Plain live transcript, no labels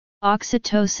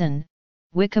Oxytocin,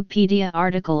 Wikipedia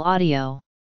article audio.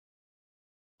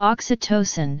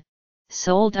 Oxytocin,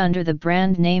 sold under the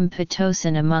brand name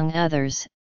Pitocin among others,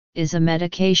 is a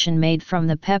medication made from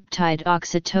the peptide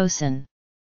oxytocin.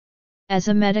 As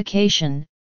a medication,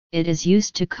 it is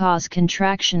used to cause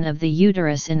contraction of the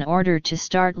uterus in order to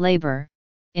start labor,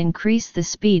 increase the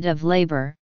speed of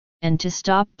labor, and to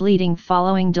stop bleeding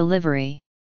following delivery.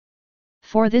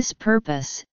 For this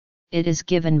purpose, it is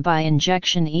given by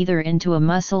injection either into a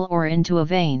muscle or into a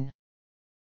vein.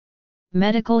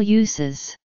 Medical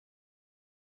uses.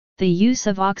 The use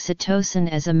of oxytocin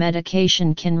as a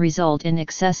medication can result in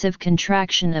excessive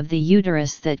contraction of the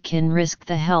uterus that can risk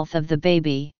the health of the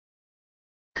baby.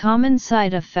 Common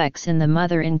side effects in the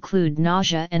mother include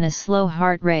nausea and a slow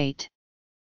heart rate.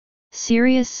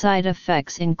 Serious side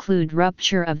effects include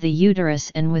rupture of the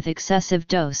uterus and with excessive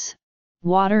dose,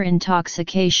 water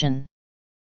intoxication.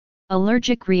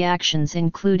 Allergic reactions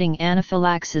including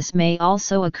anaphylaxis may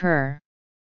also occur.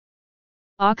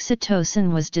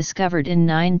 Oxytocin was discovered in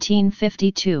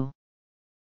 1952.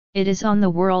 It is on the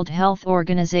World Health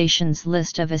Organization's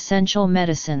list of essential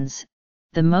medicines,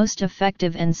 the most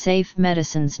effective and safe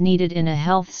medicines needed in a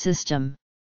health system.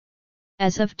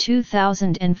 As of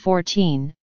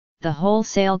 2014, the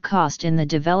wholesale cost in the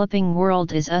developing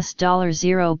world is US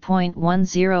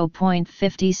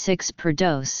 $0.10.56 per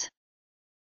dose.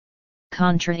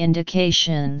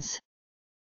 Contraindications.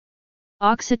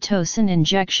 Oxytocin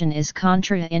injection is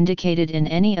contraindicated in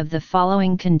any of the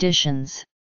following conditions.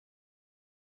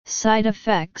 Side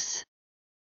effects.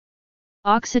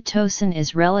 Oxytocin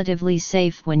is relatively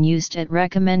safe when used at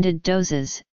recommended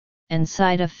doses, and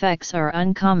side effects are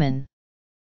uncommon.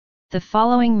 The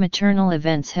following maternal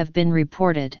events have been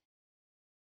reported.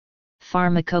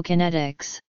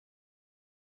 Pharmacokinetics.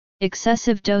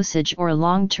 Excessive dosage or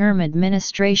long-term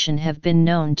administration have been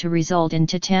known to result in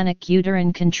tetanic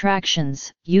uterine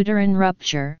contractions, uterine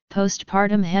rupture,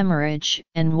 postpartum hemorrhage,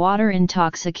 and water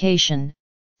intoxication,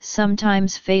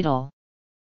 sometimes fatal.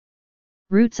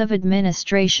 Routes of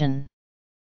administration.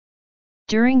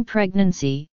 During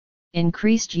pregnancy,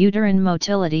 increased uterine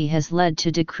motility has led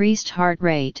to decreased heart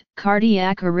rate,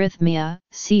 cardiac arrhythmia,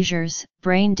 seizures,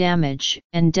 brain damage,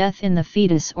 and death in the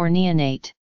fetus or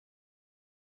neonate.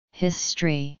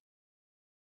 History.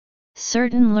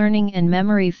 Certain learning and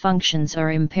memory functions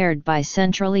are impaired by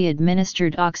centrally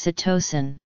administered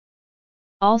oxytocin.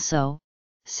 Also,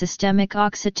 systemic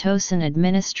oxytocin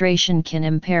administration can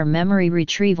impair memory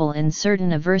retrieval in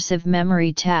certain aversive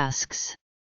memory tasks.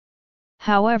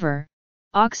 However,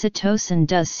 oxytocin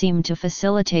does seem to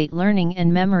facilitate learning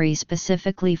and memory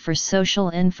specifically for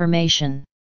social information.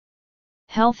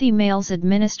 Healthy males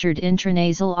administered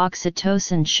intranasal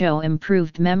oxytocin show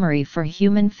improved memory for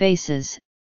human faces,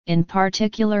 in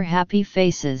particular happy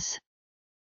faces.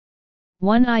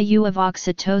 1 IU of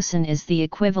oxytocin is the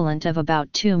equivalent of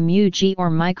about 2 μg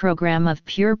or microgram of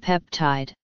pure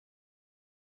peptide.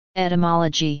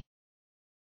 Etymology.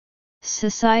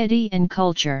 Society and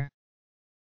culture.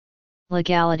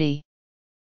 Legality.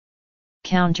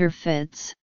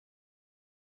 Counterfeits.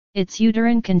 Its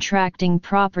uterine contracting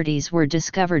properties were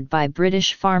discovered by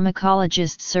British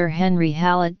pharmacologist Sir Henry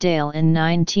Hallett Dale in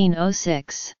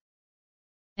 1906.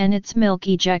 And its milk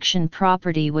ejection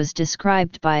property was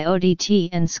described by Odt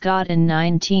and Scott in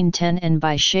 1910 and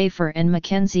by Schaefer and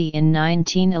Mackenzie in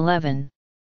 1911.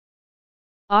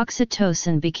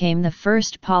 Oxytocin became the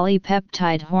first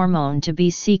polypeptide hormone to be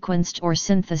sequenced or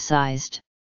synthesized.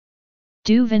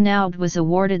 Du Vinaud was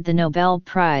awarded the Nobel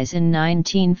Prize in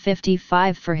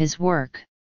 1955 for his work.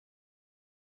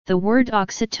 The word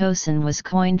oxytocin was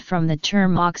coined from the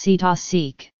term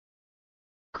oxytocic.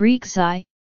 Greek xi,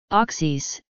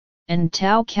 oxys, and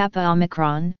tau kappa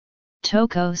omicron,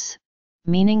 tokos,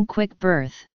 meaning quick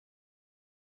birth.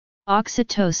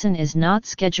 Oxytocin is not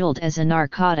scheduled as a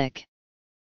narcotic.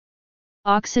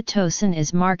 Oxytocin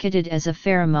is marketed as a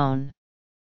pheromone.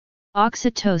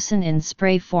 Oxytocin in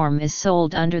spray form is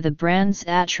sold under the brands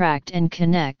Attract and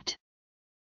Connect.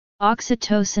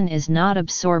 Oxytocin is not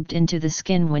absorbed into the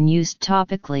skin when used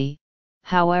topically,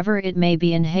 however it may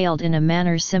be inhaled in a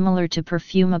manner similar to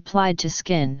perfume applied to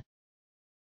skin.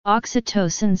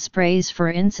 Oxytocin sprays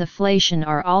for insufflation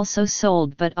are also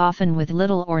sold but often with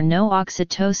little or no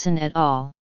oxytocin at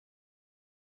all.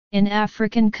 In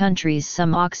African countries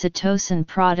some oxytocin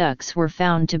products were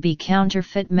found to be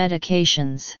counterfeit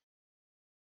medications.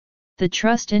 The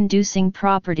trust-inducing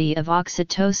property of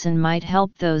oxytocin might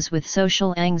help those with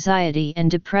social anxiety and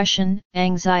depression,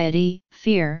 anxiety,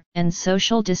 fear, and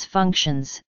social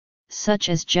dysfunctions, such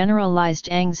as generalized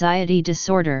anxiety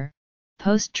disorder,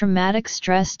 post-traumatic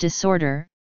stress disorder,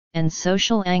 and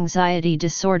social anxiety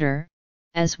disorder,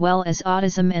 as well as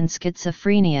autism and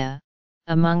schizophrenia,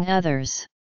 among others.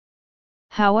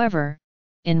 However,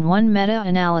 in one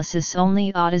meta-analysis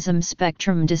only autism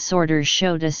spectrum disorders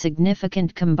showed a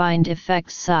significant combined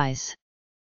effect size.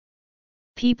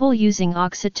 People using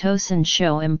oxytocin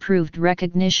show improved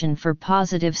recognition for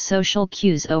positive social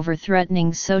cues over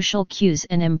threatening social cues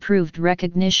and improved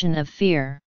recognition of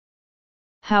fear.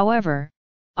 However,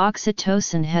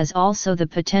 oxytocin has also the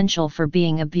potential for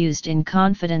being abused in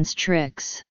confidence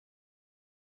tricks.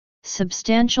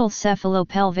 Substantial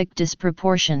cephalopelvic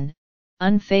disproportion,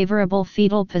 unfavorable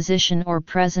fetal position or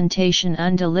presentation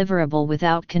undeliverable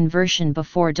without conversion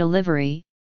before delivery,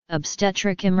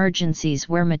 obstetric emergencies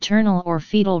where maternal or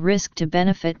fetal risk to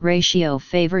benefit ratio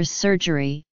favors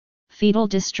surgery, fetal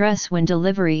distress when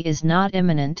delivery is not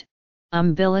imminent,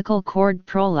 umbilical cord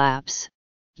prolapse,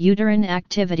 uterine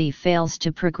activity fails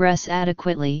to progress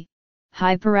adequately,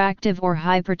 hyperactive or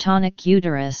hypertonic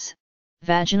uterus,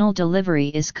 vaginal delivery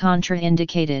is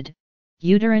contraindicated,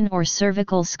 uterine or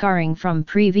cervical scarring from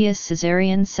previous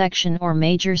cesarean section or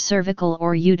major cervical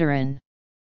or uterine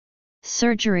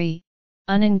surgery,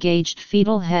 unengaged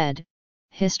fetal head,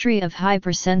 history of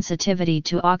hypersensitivity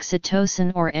to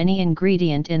oxytocin or any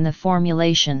ingredient in the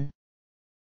formulation.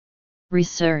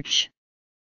 Research: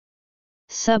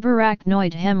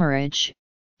 subarachnoid hemorrhage,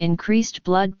 increased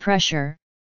blood pressure,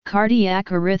 cardiac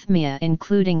arrhythmia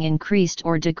including increased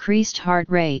or decreased heart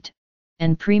rate,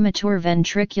 and premature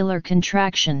ventricular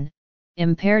contraction,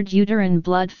 impaired uterine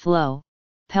blood flow,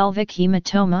 pelvic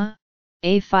hematoma,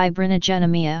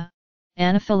 afibrinogenemia,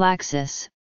 anaphylaxis,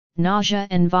 nausea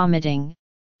and vomiting,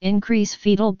 increase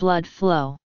fetal blood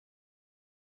flow.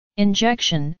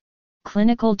 Injection: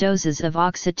 clinical doses of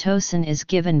oxytocin is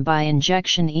given by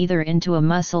injection either into a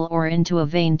muscle or into a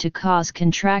vein to cause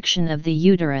contraction of the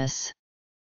uterus.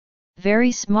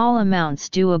 Very small amounts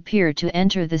do appear to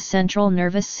enter the central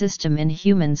nervous system in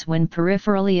humans when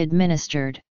peripherally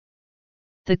administered.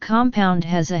 The compound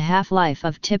has a half-life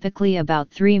of typically about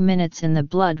 3 minutes in the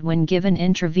blood when given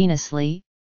intravenously.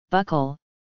 Buccal: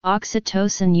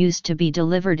 oxytocin used to be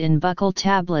delivered in buccal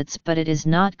tablets, but it is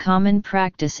not common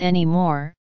practice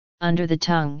anymore. Under the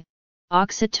tongue,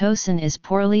 oxytocin is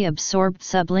poorly absorbed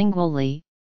sublingually.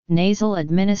 Nasal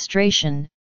administration: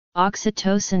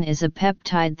 oxytocin is a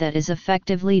peptide that is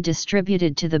effectively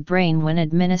distributed to the brain when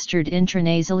administered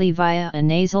intranasally via a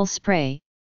nasal spray,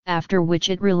 after which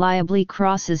it reliably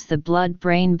crosses the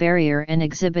blood-brain barrier and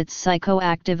exhibits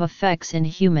psychoactive effects in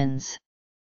humans.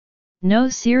 No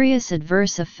serious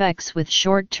adverse effects with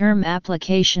short-term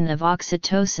application of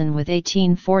oxytocin with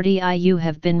 1840 IU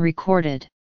have been recorded.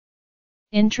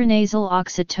 Intranasal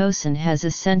oxytocin has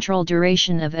a central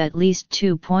duration of at least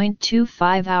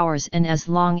 2.25 hours and as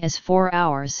long as 4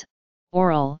 hours.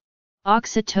 Oral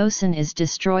oxytocin is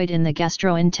destroyed in the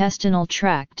gastrointestinal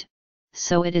tract,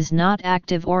 so it is not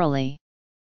active orally.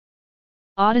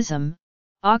 Autism: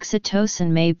 oxytocin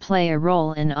may play a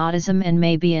role in autism and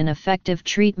may be an effective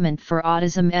treatment for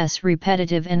autism's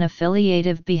repetitive and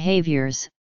affiliative behaviors.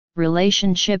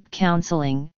 Relationship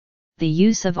counseling: the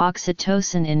use of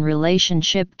oxytocin in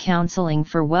relationship counseling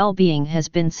for well-being has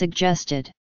been suggested.